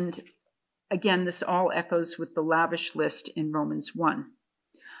 and again, this all echoes with the lavish list in Romans 1.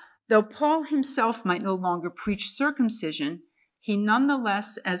 Though Paul himself might no longer preach circumcision, he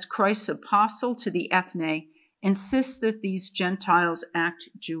nonetheless, as Christ's apostle to the ethne, insists that these Gentiles act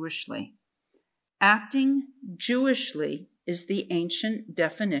Jewishly. Acting Jewishly is the ancient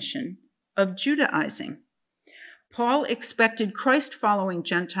definition of Judaizing. Paul expected Christ-following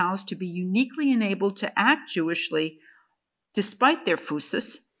Gentiles to be uniquely enabled to act Jewishly despite their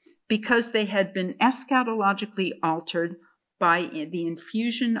phusis, because they had been eschatologically altered by the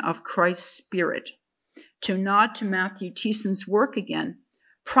infusion of Christ's Spirit. To nod to Matthew Thiessen's work again,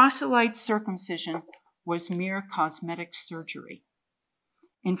 proselyte circumcision was mere cosmetic surgery.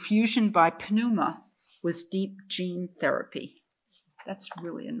 Infusion by pneuma was deep gene therapy. That's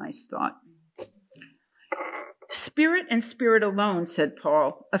really a nice thought. Spirit and spirit alone, said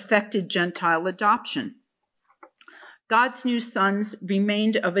Paul, affected Gentile adoption. God's new sons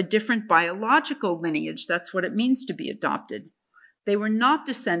remained of a different biological lineage. That's what it means to be adopted. They were not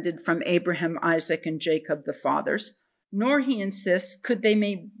descended from Abraham, Isaac, and Jacob, the fathers, nor, he insists, could they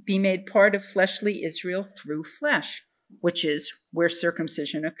be made part of fleshly Israel through flesh, which is where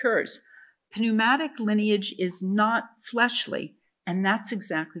circumcision occurs. Pneumatic lineage is not fleshly, and that's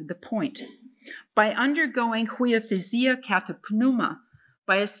exactly the point. By undergoing huiothesia katapneuma,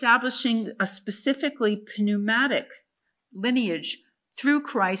 by establishing a specifically pneumatic lineage through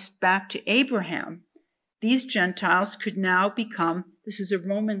Christ back to Abraham, these Gentiles could now become, this is a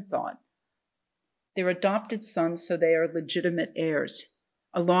Roman thought, they're adopted sons, so they are legitimate heirs,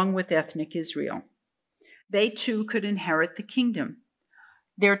 along with ethnic Israel. They too could inherit the kingdom.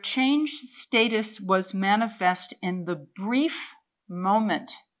 Their changed status was manifest in the brief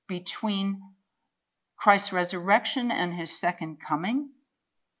moment between Christ's resurrection and his second coming,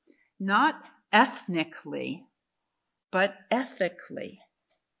 not ethnically, but ethically.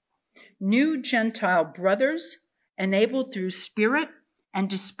 New Gentile brothers, enabled through Spirit and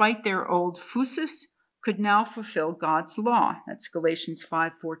despite their old phusis, could now fulfill God's law. That's Galatians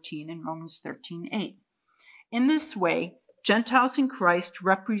 5:14 and Romans 13:8. In this way, Gentiles in Christ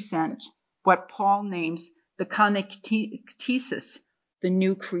represent what Paul names the konektesis, the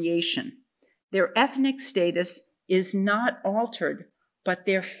new creation. Their ethnic status is not altered, but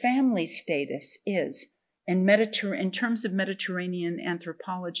their family status is. In terms of Mediterranean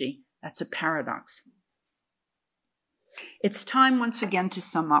anthropology, that's a paradox. It's time once again to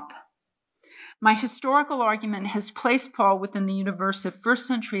sum up. My historical argument has placed Paul within the universe of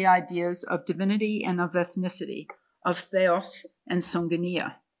first-century ideas of divinity and of ethnicity, of theos and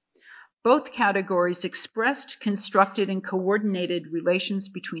songonia. Both categories expressed, constructed, and coordinated relations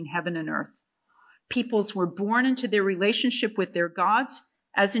between heaven and earth. Peoples were born into their relationship with their gods,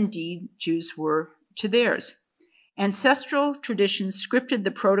 as indeed Jews were to theirs. Ancestral traditions scripted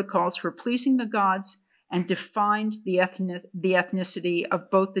the protocols for pleasing the gods and defined the ethnicity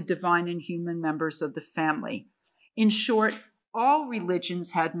of both the divine and human members of the family. In short, all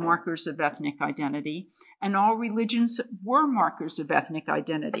religions had markers of ethnic identity, and all religions were markers of ethnic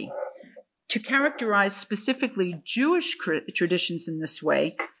identity. To characterize specifically Jewish traditions in this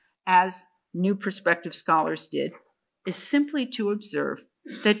way, as New Perspective scholars did, is simply to observe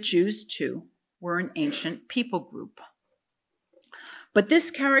that Jews, too, were an ancient people group. But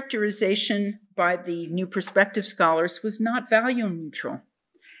this characterization by the New Perspective scholars was not value neutral.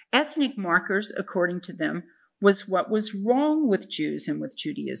 Ethnic markers, according to them, was what was wrong with Jews and with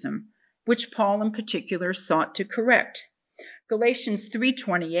Judaism, which Paul in particular sought to correct. Galatians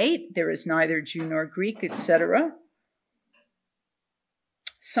 3:28, there is neither Jew nor Greek, etc.,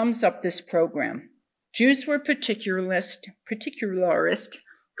 sums up this program. Jews were particularist,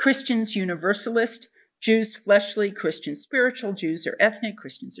 Christians universalist, Jews fleshly, Christians spiritual, Jews are ethnic,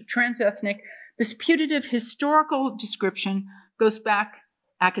 Christians are transethnic. This putative historical description goes back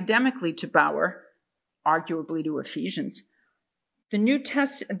academically to Bauer, arguably to Ephesians. The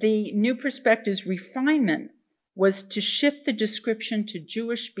New Perspective's refinement was to shift the description to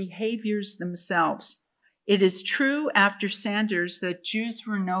Jewish behaviors themselves. It is true after Sanders that Jews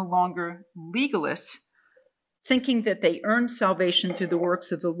were no longer legalists, thinking that they earned salvation through the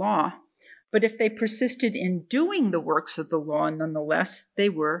works of the law. But if they persisted in doing the works of the law nonetheless, they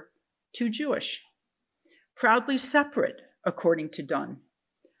were too Jewish. Proudly separate, according to Dunn.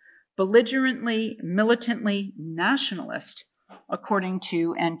 Belligerently, militantly nationalist, according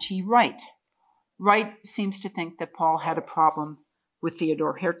to N.T. Wright. Wright seems to think that Paul had a problem with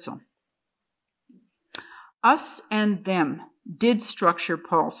Theodor Herzl. Us and them did structure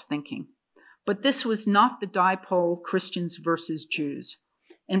Paul's thinking, but this was not the dipole Christians versus Jews.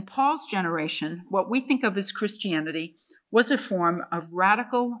 In Paul's generation, what we think of as Christianity was a form of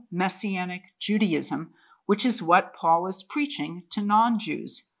radical Messianic Judaism, which is what Paul is preaching to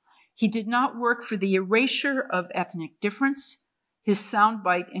non-Jews. He did not work for the erasure of ethnic difference, his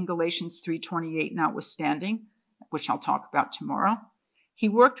soundbite in Galatians 3:28 notwithstanding, which I'll talk about tomorrow. He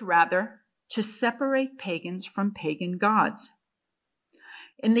worked rather to separate pagans from pagan gods.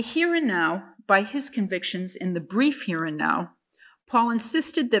 In the here and now, by his convictions in the brief here and now, Paul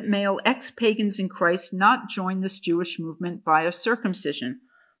insisted that male ex-pagans in Christ not join this Jewish movement via circumcision,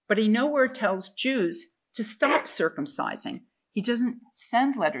 but he nowhere tells Jews to stop circumcising. He doesn't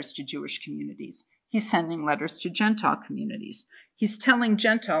send letters to Jewish communities. He's sending letters to Gentile communities. He's telling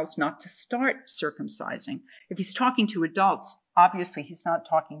Gentiles not to start circumcising. If he's talking to adults, obviously he's not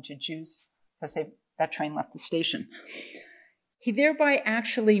talking to Jews because that train left the station. He thereby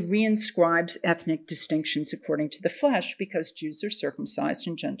actually reinscribes ethnic distinctions according to the flesh because Jews are circumcised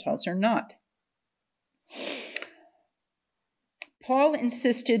and Gentiles are not. Paul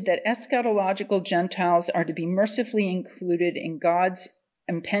insisted that eschatological Gentiles are to be mercifully included in God's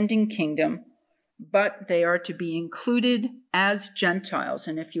impending kingdom, but they are to be included as Gentiles.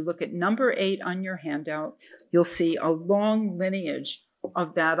 And if you look at number 8 on your handout, you'll see a long lineage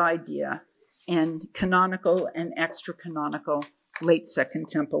of that idea in canonical and extra-canonical late Second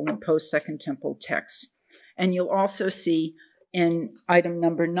Temple and post-Second Temple texts. And you'll also see in item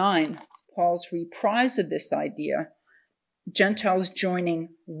number 9, Paul's reprise of this idea, Gentiles joining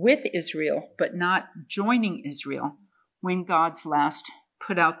with Israel, but not joining Israel when God's last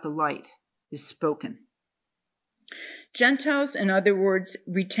put out the light is spoken. Gentiles, in other words,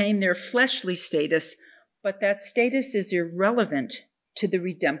 retain their fleshly status, but that status is irrelevant to the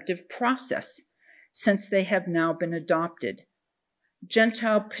redemptive process, since they have now been adopted.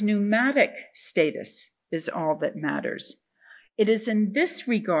 Gentile pneumatic status is all that matters. It is in this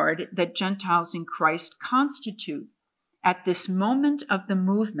regard that Gentiles in Christ constitute, at this moment of the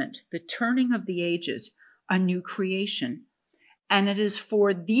movement, the turning of the ages, a new creation. And it is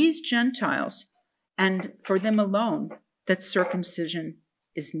for these Gentiles and for them alone that circumcision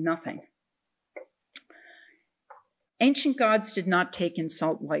is nothing. Ancient gods did not take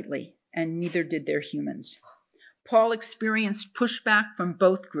insult lightly, and neither did their humans. Paul experienced pushback from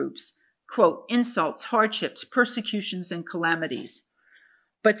both groups, quote, insults, hardships, persecutions, and calamities.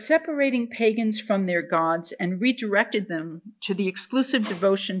 But separating pagans from their gods and redirected them to the exclusive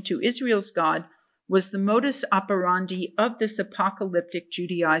devotion to Israel's God was the modus operandi of this apocalyptic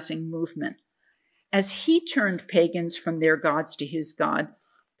Judaizing movement. As he turned pagans from their gods to his God,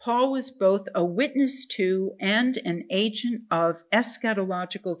 Paul was both a witness to and an agent of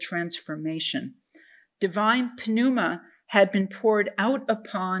eschatological transformation. Divine pneuma had been poured out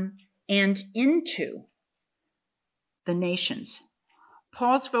upon and into the nations.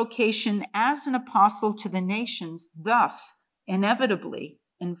 Paul's vocation as an apostle to the nations thus inevitably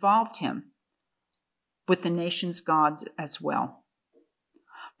involved him with the nations' gods as well.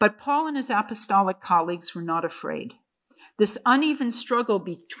 But Paul and his apostolic colleagues were not afraid. This uneven struggle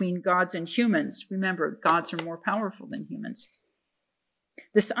between gods and humans, remember, gods are more powerful than humans.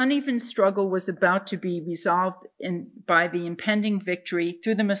 This uneven struggle was about to be resolved by the impending victory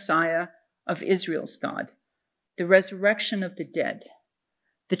through the Messiah of Israel's God, the resurrection of the dead,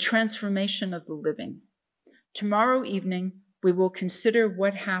 the transformation of the living. Tomorrow evening, we will consider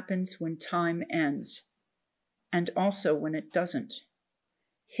what happens when time ends, and also when it doesn't.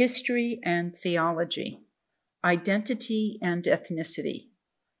 History and theology, identity and ethnicity,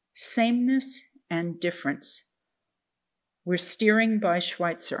 sameness and difference. We're steering by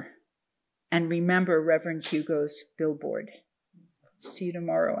Schweitzer, and remember Reverend Hugo's billboard. See you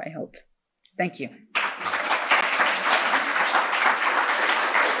tomorrow, I hope. Thank you. Thank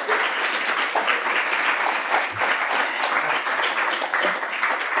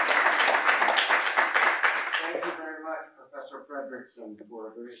you very much, Professor Fredriksen, for a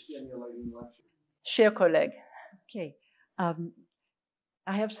very stimulating lecture. Cher collègue. Okay. I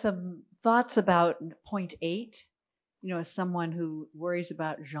have some thoughts about point 8. You know, as someone who worries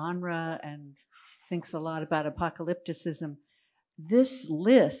about genre and thinks a lot about apocalypticism, this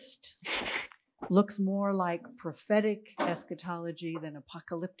list looks more like prophetic eschatology than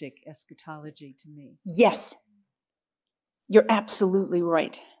apocalyptic eschatology to me. Yes, you're absolutely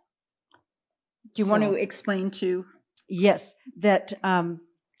right. Do you want to explain to? Yes, that,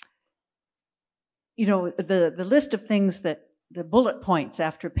 you know, the list of things that, the bullet points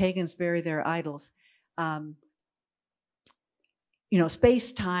after pagans bury their idols, you know,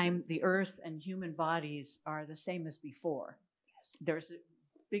 space, time, the earth, and human bodies are the same as before. Yes. There's a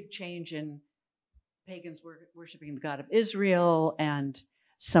big change in pagans worshiping the God of Israel and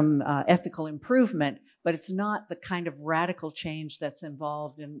some ethical improvement, but it's not the kind of radical change that's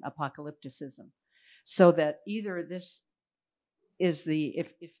involved in apocalypticism. So that either this is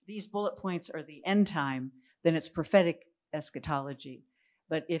if these bullet points are the end time, then it's prophetic eschatology.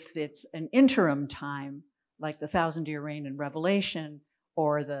 But if it's an interim time, like the 1,000-year reign in Revelation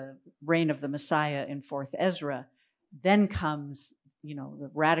or the reign of the Messiah in 4th Ezra, then comes, you know,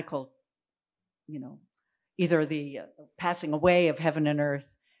 the radical, you know, either the passing away of heaven and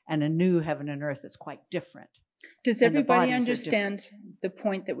earth and a new heaven and earth that's quite different. Does everybody understand the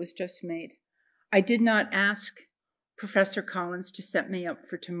point that was just made? I did not ask Professor Collins to set me up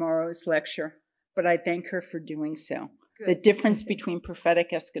for tomorrow's lecture, but I thank her for doing so. Good. The difference between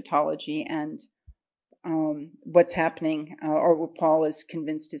prophetic eschatology and what's happening, or what Paul is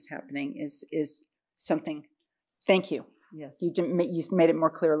convinced is happening, is something. Thank you. Yes, you made it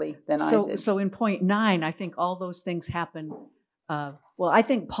more clearly than I did. So in point 9, I think all those things happen. Well, I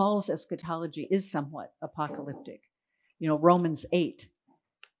think Paul's eschatology is somewhat apocalyptic. You know, Romans 8.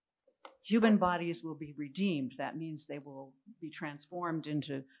 Human bodies will be redeemed. That means they will be transformed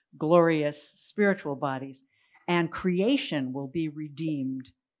into glorious spiritual bodies, and creation will be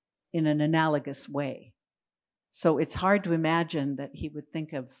redeemed in an analogous way. So it's hard to imagine that he would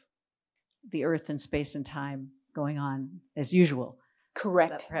think of the earth and space and time going on as usual.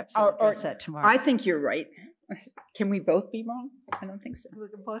 Correct. Perhaps I'll address that tomorrow. I think you're right. Can we both be wrong? I don't think so. We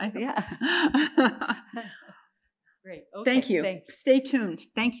can both, yeah. Great. Okay, thank you. Thanks. Stay tuned.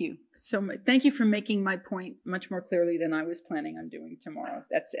 Thank you so much. Thank you for making my point much more clearly than I was planning on doing tomorrow.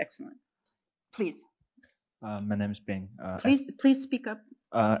 That's excellent. Please. My name is Bing. Please speak up.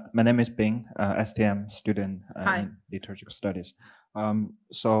 My name is Bing, STM student in liturgical studies. I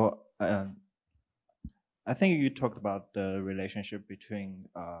think you talked about the relationship between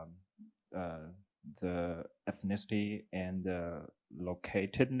the ethnicity and the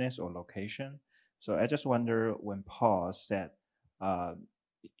locatedness or location. So I just wonder, when Paul said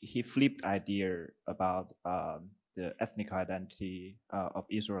he flipped idea about the ethnic identity of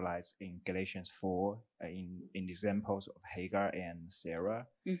Israelites in Galatians 4, in examples of Hagar and Sarah.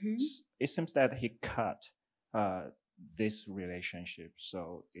 Mm-hmm. It seems that he cut this relationship.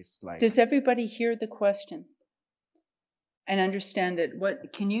 So it's like. Does everybody hear the question and understand it?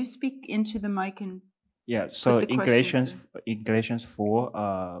 What can you speak into the mic and? Yeah. So the in Galatians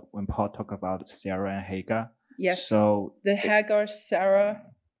 4, when Paul talked about Sarah and Hagar. Yes. So the Hagar Sarah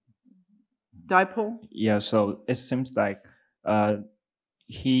dipole. Yeah. So it seems like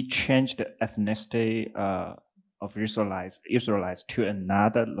he changed the ethnicity of Israelites to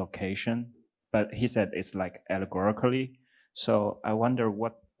another location, but he said it's like allegorically. So I wonder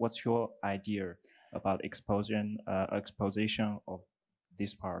what's your idea about exposition of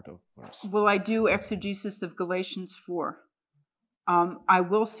this part of verse? Well, I do exegesis of Galatians 4. I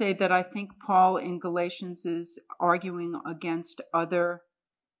will say that I think Paul in Galatians is arguing against other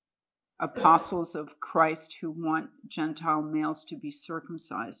apostles of Christ who want Gentile males to be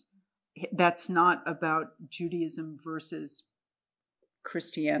circumcised. That's not about Judaism versus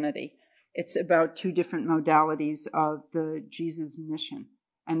Christianity. It's about two different modalities of the Jesus mission.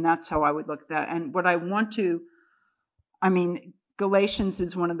 And that's how I would look at that. And what I want to, Galatians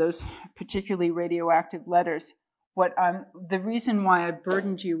is one of those particularly radioactive letters. The reason why I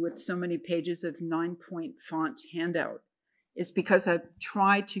burdened you with so many pages of 9-point font handout is because I've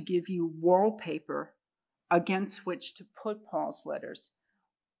tried to give you wallpaper against which to put Paul's letters.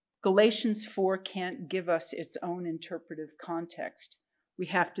 Galatians 4 can't give us its own interpretive context. We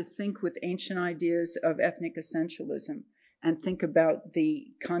have to think with ancient ideas of ethnic essentialism and think about the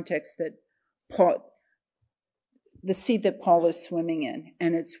context that the sea that Paul is swimming in.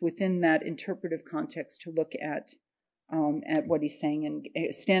 And it's within that interpretive context to look at what he's saying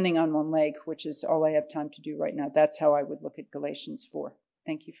and standing on one leg, which is all I have time to do right now. That's how I would look at Galatians 4.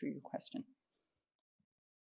 Thank you for your question.